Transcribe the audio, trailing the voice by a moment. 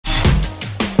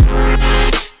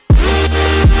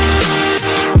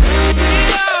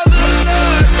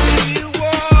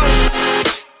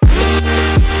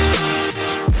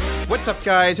up,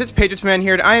 guys? It's Patriots Man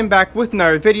here, and I am back with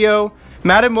another video.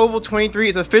 Madden Mobile 23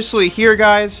 is officially here,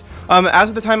 guys. As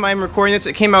of the time I'm recording this,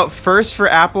 it came out first for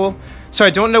Apple, so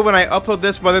I don't know when I upload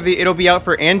this whether it'll be out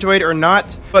for Android or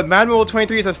not. But Madden Mobile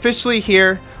 23 is officially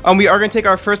here. We are going to take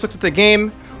our first looks at the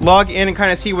game, log in, and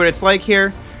kind of see what it's like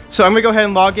here. So I'm going to go ahead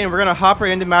and log in. We're going to hop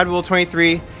right into Madden Mobile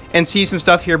 23 and see some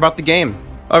stuff here about the game.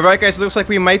 Alright, guys, it looks like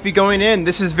we might be going in.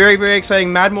 This is very, very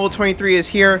exciting. Madden Mobile 23 is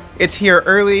here. It's here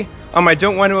early. I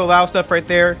don't want to allow stuff right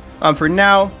there for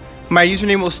now. My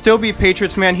username will still be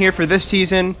Patriots Man here for this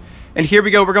season. And here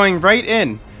we go. We're going right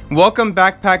in. Welcome,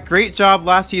 Backpack. Great job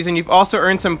last season. You've also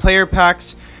earned some player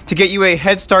packs to get you a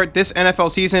head start this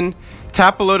NFL season.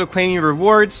 Tap below to claim your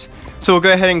rewards. So we'll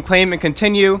go ahead and claim and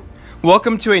continue.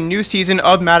 Welcome to a new season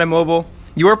of Madden Mobile.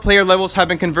 Your player levels have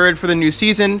been converted for the new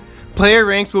season. Player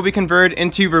ranks will be converted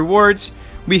into rewards.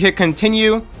 We hit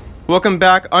continue. Welcome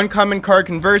back. Uncommon card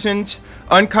conversions.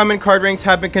 Uncommon card ranks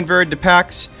have been converted to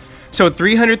packs. So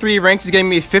 303 ranks is getting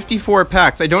me 54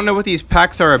 packs. I don't know what these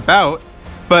packs are about,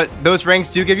 but those ranks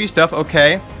do give you stuff.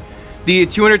 Okay. The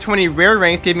 220 rare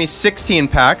ranks gave me 16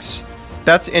 packs.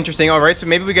 That's interesting. Alright, so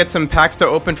maybe we get some packs to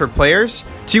open for players.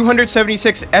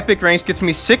 276 epic ranks gets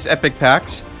me 6 epic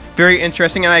packs. Very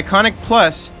interesting. And Iconic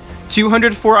Plus,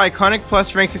 204 Iconic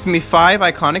Plus ranks gets me 5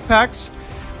 Iconic packs.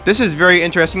 This is very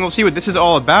interesting. We'll see what this is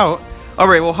all about.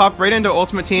 Alright, we'll hop right into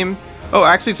Ultimate Team. Oh,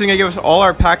 actually, it's going to give us all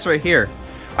our packs right here.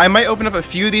 I might open up a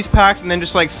few of these packs and then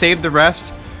just like save the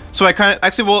rest. So I kind of,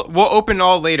 actually, we'll open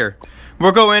all later.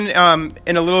 We'll go in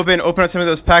a little bit and open up some of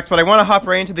those packs, but I want to hop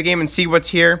right into the game and see what's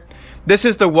here. This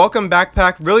is the Welcome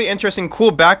Backpack. Really interesting,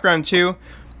 cool background too.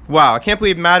 Wow, I can't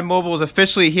believe Madden Mobile is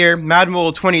officially here. Madden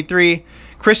Mobile 23,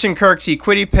 Christian Kirk,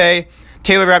 Quiddy Pay,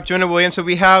 Taylor Rapp, Jonah Williams. So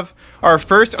we have our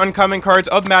first uncommon cards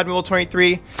of Madden Mobile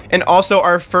 23 and also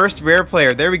our first rare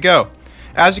player. There we go.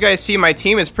 As you guys see, my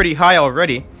team is pretty high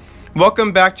already.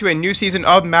 Welcome back to a new season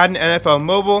of Madden NFL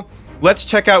Mobile. Let's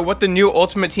check out what the new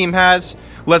Ultimate Team has.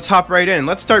 Let's hop right in.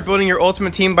 Let's start building your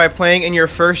Ultimate Team by playing in your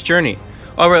first journey.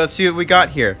 Alright, let's see what we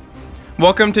got here.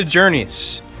 Welcome to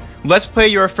Journeys. Let's play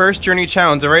your first journey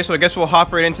challenge. Alright, so I guess we'll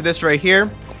hop right into this right here.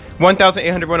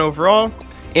 1,801 overall.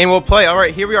 And we'll play.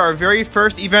 Alright, here we are. Our very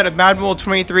first event of Madden Mobile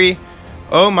 23.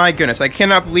 Oh my goodness, I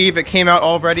cannot believe it came out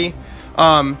already.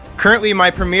 Currently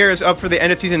my premiere is up for the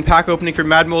end of season pack opening for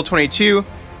Madden Mobile 22.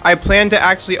 I plan to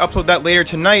actually upload that later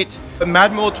tonight. But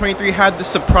Madden Mobile 23 had the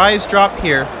surprise drop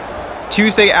here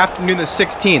Tuesday afternoon the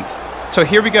 16th. So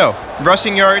here we go.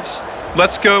 Rushing yards.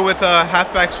 Let's go with a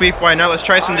halfback sweep. Why not? Let's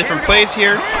try some different plays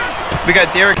here. We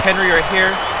got Derrick Henry right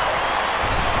here.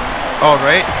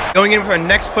 Alright. Going in with our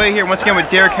next play here once again with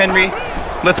Derrick Henry.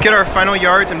 Let's get our final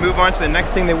yards and move on to the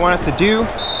next thing they want us to do.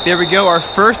 There we go. Our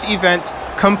first event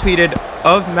completed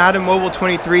of Madden Mobile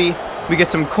 23. We get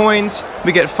some coins.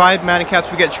 We get 5 Madden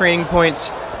caps. We get training points.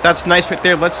 That's nice right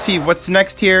there. Let's see what's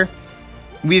next here.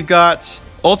 We've got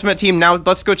Ultimate Team. Now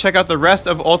let's go check out the rest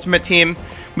of Ultimate Team.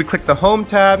 We click the Home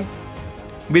tab.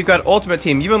 We've got Ultimate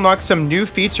Team. You unlock some new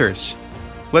features.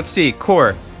 Let's see.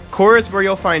 Core. Core is where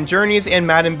you'll find journeys and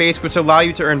Madden Base, which allow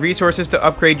you to earn resources to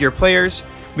upgrade your players.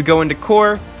 We go into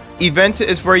Core. Events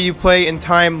is where you play in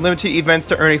time limited events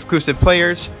to earn exclusive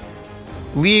players.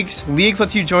 Leagues. Leagues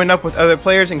lets you join up with other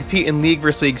players and compete in league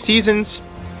versus league seasons.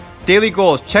 Daily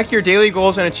goals. Check your daily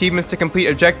goals and achievements to complete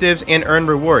objectives and earn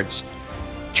rewards.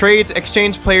 Trades.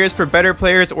 Exchange players for better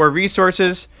players or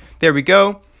resources. There we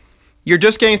go. You're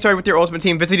just getting started with your Ultimate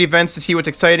Team. Visit events to see what's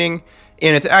exciting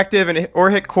and it's active,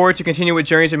 or hit Core to continue with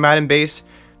journeys in Madden Base.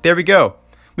 There we go.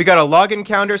 We got a login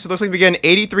counter, so it looks like we get an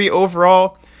 83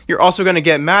 overall. You're also going to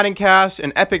get Madden Cash,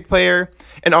 an Epic Player,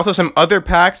 and also some other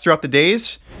packs throughout the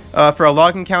days for a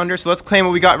login counter. So let's claim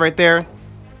what we got right there.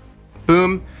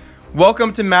 Boom.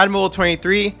 Welcome to Madden Mobile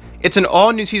 23. It's an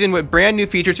all-new season with brand new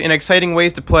features and exciting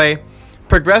ways to play.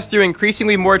 Progress through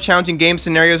increasingly more challenging game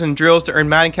scenarios and drills to earn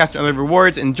Madden Cash and other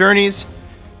rewards and journeys.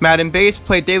 Madden Base,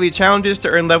 play daily challenges to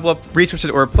earn level up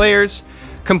resources or players.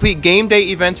 Complete game day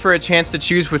events for a chance to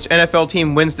choose which NFL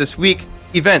team wins this week.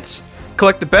 Events.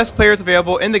 Collect the best players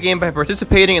available in the game by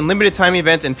participating in limited time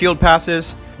events and field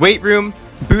passes. Weight room.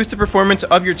 Boost the performance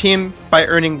of your team by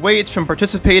earning weights from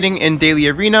participating in daily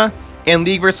arena and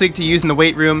league versus league to use in the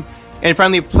weight room. And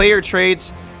finally, player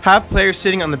trades. Have players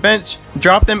sitting on the bench.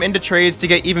 Drop them into trades to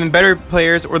get even better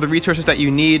players or the resources that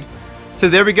you need. So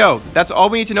there we go. That's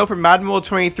all we need to know for Madden Mobile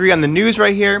 23 on the news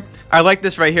right here. I like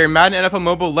this right here. Madden NFL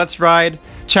Mobile, let's ride.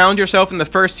 Challenge yourself in the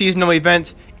first seasonal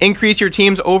event. Increase your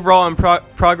team's overall and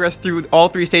progress through all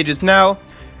 3 stages now.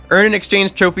 Earn and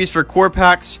exchange trophies for core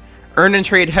packs. Earn and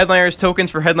trade headliners tokens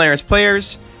for headliners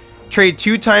players. Trade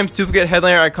 2 times duplicate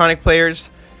headliner iconic players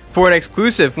for an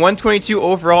exclusive 122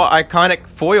 overall iconic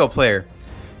foil player.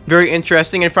 Very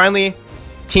interesting. And finally,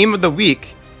 Team of the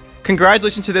Week.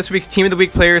 Congratulations to this week's Team of the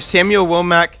Week players, Samuel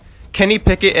Womack, Kenny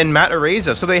Pickett, and Matt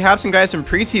Areza. So they have some guys from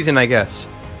preseason, I guess.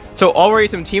 So already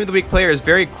some Team of the Week players.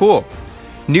 Very cool.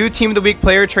 New Team of the Week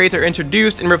player trades are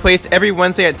introduced and replaced every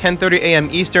Wednesday at 10:30 a.m.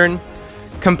 Eastern.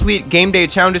 Complete game day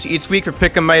challenges each week for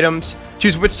pick'em items.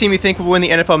 Choose which team you think will win the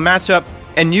NFL matchup.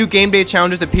 And new game day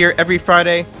challenges appear every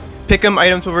Friday. Pick'em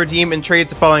items will redeem in trades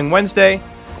the following Wednesday.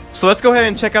 So let's go ahead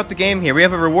and check out the game here. We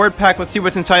have a reward pack. Let's see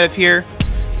what's inside of here.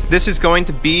 This is going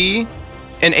to be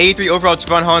an 83 overall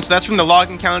Javon Holland. So that's from the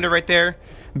login calendar right there.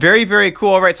 Very, very cool.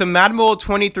 Alright, so Madden Mobile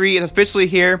 23 is officially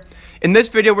here. In this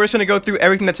video, we're just going to go through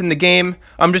everything that's in the game.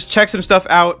 Just check some stuff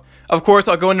out. Of course,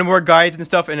 I'll go into more guides and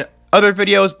stuff in other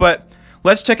videos, but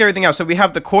let's check everything out. So we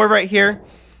have the core right here.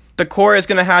 The core is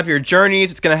going to have your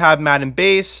journeys. It's going to have Madden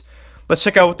base. Let's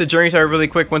check out what the journeys are really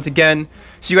quick once again.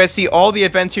 So you guys see all the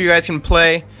events here you guys can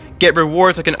play. Get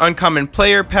rewards like an uncommon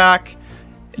player pack.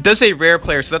 It does say rare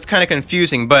player, so that's kind of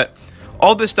confusing, but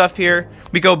all this stuff here,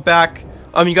 we go back.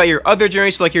 You got your other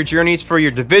journeys, so like your journeys for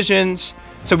your divisions.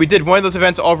 So we did one of those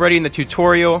events already in the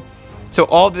tutorial. So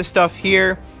all this stuff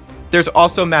here. There's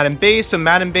also Madden base. So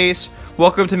Madden base,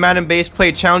 welcome to Madden base.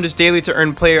 Play challenges daily to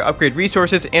earn player upgrade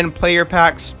resources and player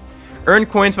packs. Earn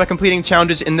coins by completing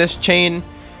challenges in this chain.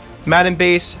 Madden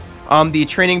base, the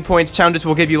training points challenges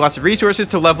will give you lots of resources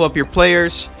to level up your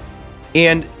players.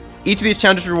 And each of these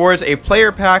challenges rewards a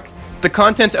player pack. The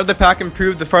contents of the pack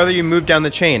improve the farther you move down the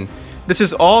chain. This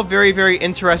is all very, very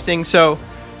interesting. So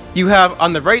you have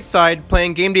on the right side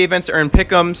playing game day events to earn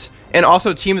pick'ems and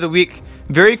also Team of the Week.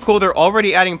 Very cool. They're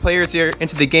already adding players here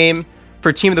into the game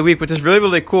for Team of the Week, which is really,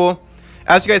 really cool.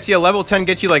 As you guys see, a level 10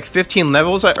 gets you like 15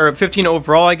 levels, or 15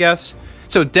 overall, I guess.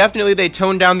 So definitely they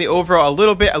toned down the overall a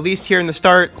little bit, at least here in the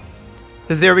start.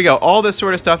 Because there we go. All this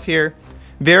sort of stuff here.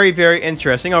 Very, very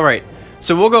interesting. All right.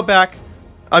 So we'll go back.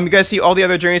 You guys see all the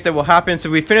other journeys that will happen. So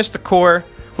we finished the core.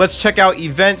 Let's check out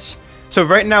events. So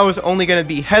right now is only going to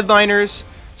be headliners.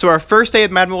 So our first day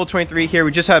of Madden Mobile 23 here,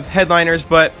 we just have headliners,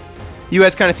 but you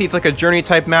guys kind of see it's like a journey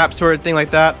type map sort of thing like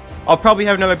that. I'll probably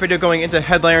have another video going into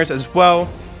headliners as well.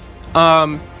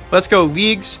 Let's go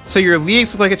leagues. So your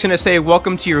leagues look like it's going to say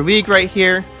welcome to your league right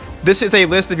here. This is a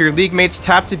list of your league mates.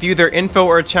 Tap to view their info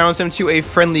or challenge them to a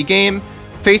friendly game.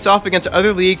 Face off against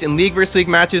other leagues in league versus league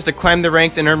matches to climb the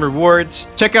ranks and earn rewards.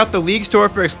 Check out the league store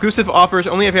for exclusive offers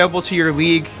only available to your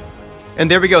league. And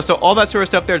there we go. So all that sort of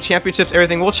stuff there, championships,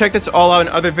 everything. We'll check this all out in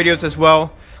other videos as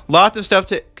well. Lots of stuff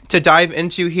to dive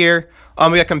into here.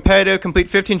 We got competitive, complete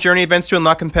 15 journey events to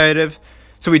unlock competitive.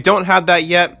 So we don't have that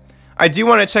yet. I do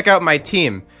want to check out my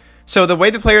team. So the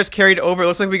way the players carried over, it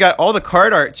looks like we got all the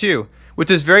card art too, which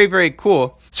is very, very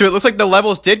cool. So it looks like the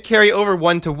levels did carry over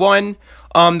 1-to-1.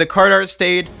 The card art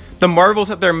stayed. The marbles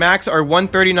at their max are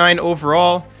 139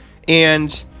 overall.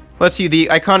 And let's see, the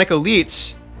iconic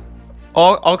elites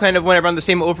all kind of went around the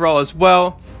same overall as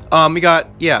well. We got,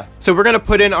 yeah. So we're going to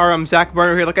put in our Zach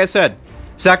Barner here. Like I said,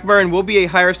 Zach Barner will be a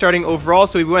higher starting overall.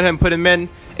 So we went ahead and put him in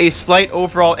a slight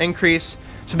overall increase.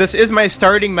 So this is my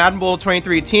starting Madden Mobile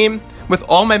 23 team with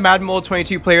all my Madden Mobile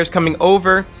 22 players coming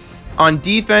over. On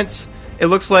defense, it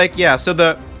looks like, yeah,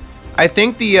 so I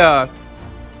think the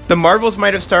marbles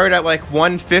might have started at like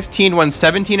 115,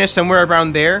 117-ish, somewhere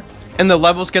around there. And the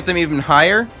levels get them even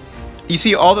higher. You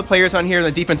see all the players on here,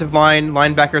 the defensive line,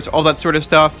 linebackers, all that sort of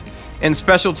stuff. And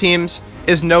special teams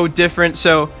is no different.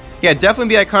 So, yeah,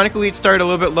 definitely the iconic elite started a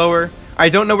little bit lower. I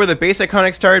don't know where the base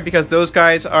iconic started because those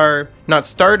guys are not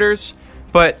starters.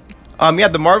 But, yeah,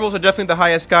 the marbles are definitely the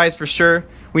highest guys for sure.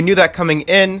 We knew that coming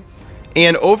in.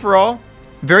 And overall,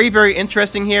 very, very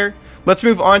interesting here. Let's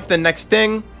move on to the next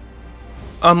thing.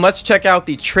 Let's check out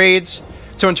the trades.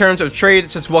 So in terms of trades,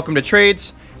 it says welcome to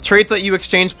trades. Trades let you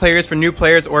exchange players for new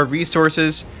players or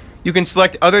resources. You can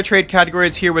select other trade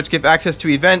categories here which give access to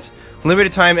event,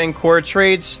 limited time, and core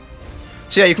trades.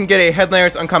 So yeah, you can get a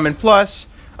Headliners Uncommon Plus,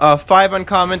 5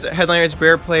 Uncommons, a Headliners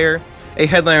Rare Player, a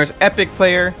Headliners Epic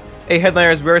Player, a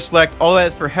Headliners Rare Select. All that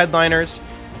is for Headliners.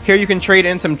 Here you can trade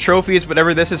in some trophies,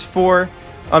 whatever this is for.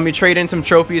 You trade in some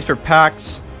trophies for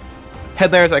packs.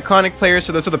 Headliners Iconic Players,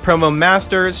 so those are the promo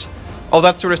masters. All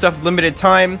that sort of stuff, limited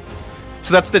time.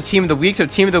 So that's the Team of the Week. So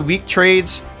Team of the Week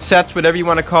trades, sets, whatever you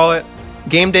want to call it.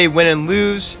 Game day win and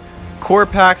lose. Core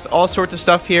packs, all sorts of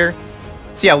stuff here.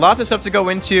 So yeah, lots of stuff to go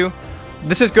into.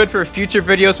 This is good for future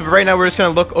videos, but right now we're just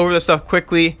going to look over the stuff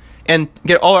quickly and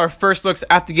get all our first looks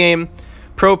at the game.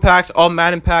 Pro packs, all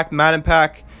Madden pack, Madden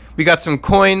pack. We got some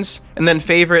coins and then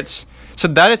favorites. So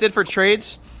that is it for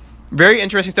trades. Very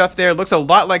interesting stuff there. Looks a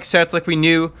lot like sets like we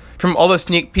knew from all the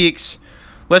sneak peeks.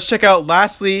 Let's check out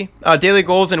lastly, daily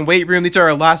goals and weight room. These are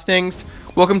our last things.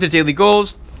 Welcome to daily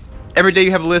goals. Every day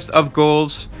you have a list of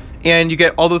goals, and you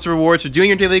get all those rewards for doing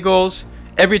your daily goals.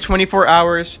 Every 24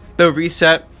 hours, they'll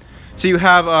reset. So you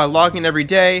have login every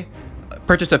day,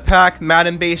 purchase a pack,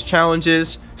 Madden-based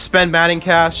challenges, spend Madden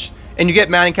cash, and you get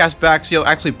Madden cash back, so you'll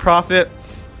actually profit.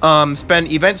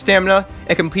 Spend event stamina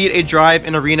and complete a drive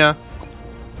in arena.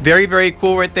 Very, very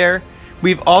cool right there.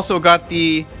 We've also got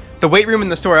the weight room in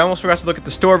the store. I almost forgot to look at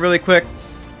the store really quick.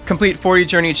 Complete 40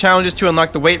 journey challenges to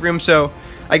unlock the weight room. So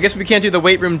I guess we can't do the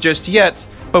weight room just yet,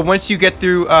 but once you get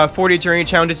through 40 journey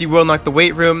challenges, you will unlock the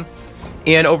weight room.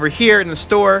 And over here in the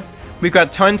store, we've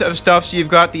got tons of stuff. So you've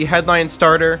got the headline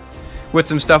starter with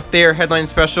some stuff there, headline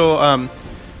special,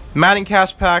 Madden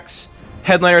cash packs,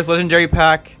 headliners legendary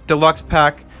pack, deluxe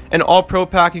pack, an all pro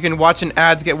pack. You can watch an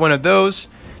ads, get one of those.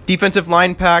 Defensive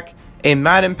line pack, a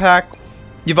Madden pack.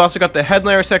 You've also got the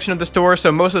headliner section of the store,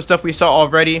 so most of the stuff we saw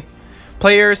already.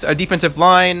 Players, a defensive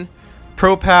line,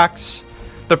 pro packs.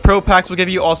 The pro packs will give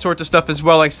you all sorts of stuff as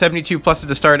well, like 72 pluses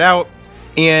to start out,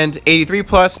 and 83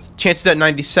 plus, chances at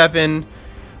 97.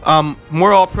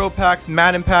 More all pro packs,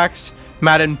 Madden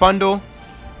bundle.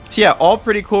 So yeah, all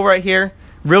pretty cool right here.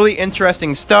 Really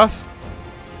interesting stuff.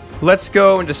 Let's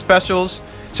go into specials.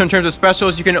 So in terms of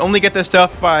specials, you can only get this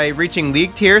stuff by reaching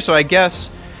league tier. So I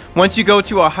guess once you go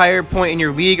to a higher point in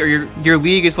your league, or your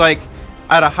league is like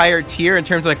at a higher tier in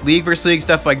terms of like league versus league,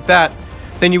 stuff like that,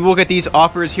 then you will get these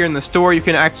offers here in the store. You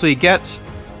can actually get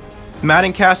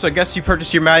Madden cash. So I guess you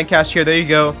purchase your Madden cash here. There you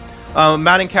go.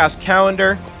 Madden cash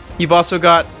calendar. You've also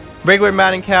got regular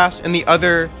Madden cash and the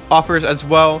other offers as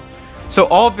well. So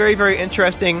all very, very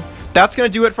interesting. That's going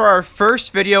to do it for our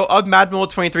first video of Madden Mobile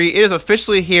 23. It is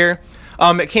officially here.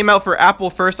 It came out for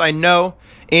Apple first, I know.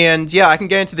 And yeah, I can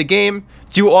get into the game,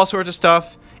 do all sorts of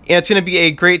stuff. And it's going to be a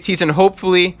great season,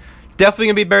 hopefully. Definitely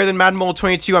going to be better than Madden Mobile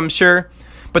 22, I'm sure.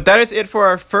 But that is it for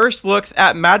our first looks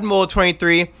at Madden Mobile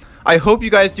 23. I hope you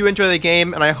guys do enjoy the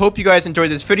game, and I hope you guys enjoyed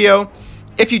this video.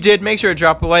 If you did, make sure to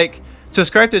drop a like,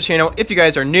 subscribe to the channel if you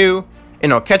guys are new,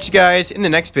 and I'll catch you guys in the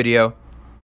next video.